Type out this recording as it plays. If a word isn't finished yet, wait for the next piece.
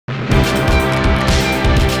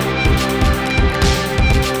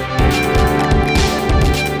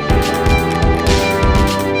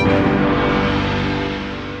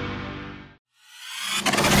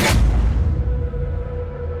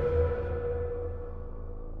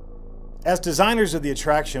As designers of the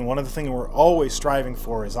attraction, one of the things we're always striving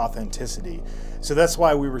for is authenticity. So that's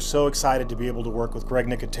why we were so excited to be able to work with Greg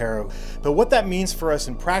Nicotero. But what that means for us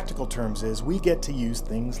in practical terms is we get to use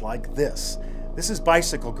things like this. This is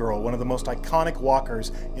Bicycle Girl, one of the most iconic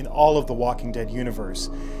walkers in all of the Walking Dead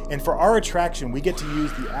universe. And for our attraction, we get to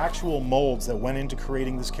use the actual molds that went into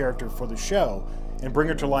creating this character for the show and bring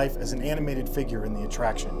her to life as an animated figure in the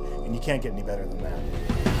attraction. And you can't get any better than that.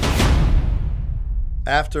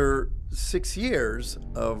 After 6 years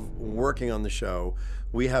of working on the show,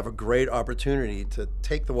 we have a great opportunity to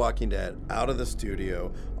take The Walking Dead out of the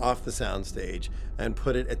studio, off the soundstage, and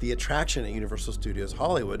put it at the attraction at Universal Studios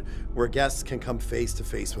Hollywood, where guests can come face to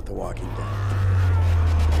face with The Walking Dead.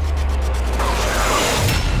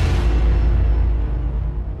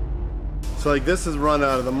 So like this is run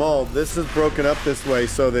out of the mold. This is broken up this way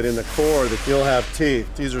so that in the core that you'll have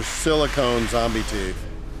teeth. These are silicone zombie teeth.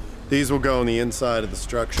 These will go on the inside of the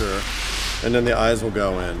structure, and then the eyes will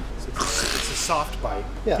go in. It's a soft bite.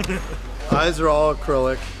 Yeah. Eyes are all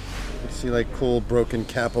acrylic. You see like cool broken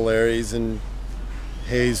capillaries and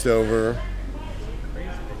hazed over.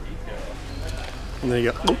 And there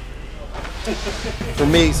you go. For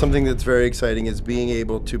me, something that's very exciting is being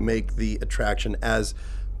able to make the attraction as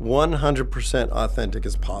 100% authentic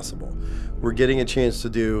as possible. We're getting a chance to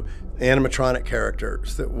do animatronic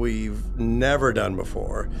characters that we've never done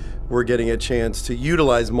before. We're getting a chance to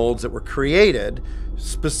utilize molds that were created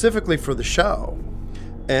specifically for the show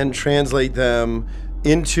and translate them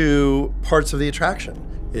into parts of the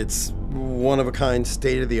attraction. It's one of a kind,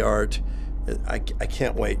 state of the art. I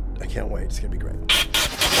can't wait. I can't wait. It's gonna be great.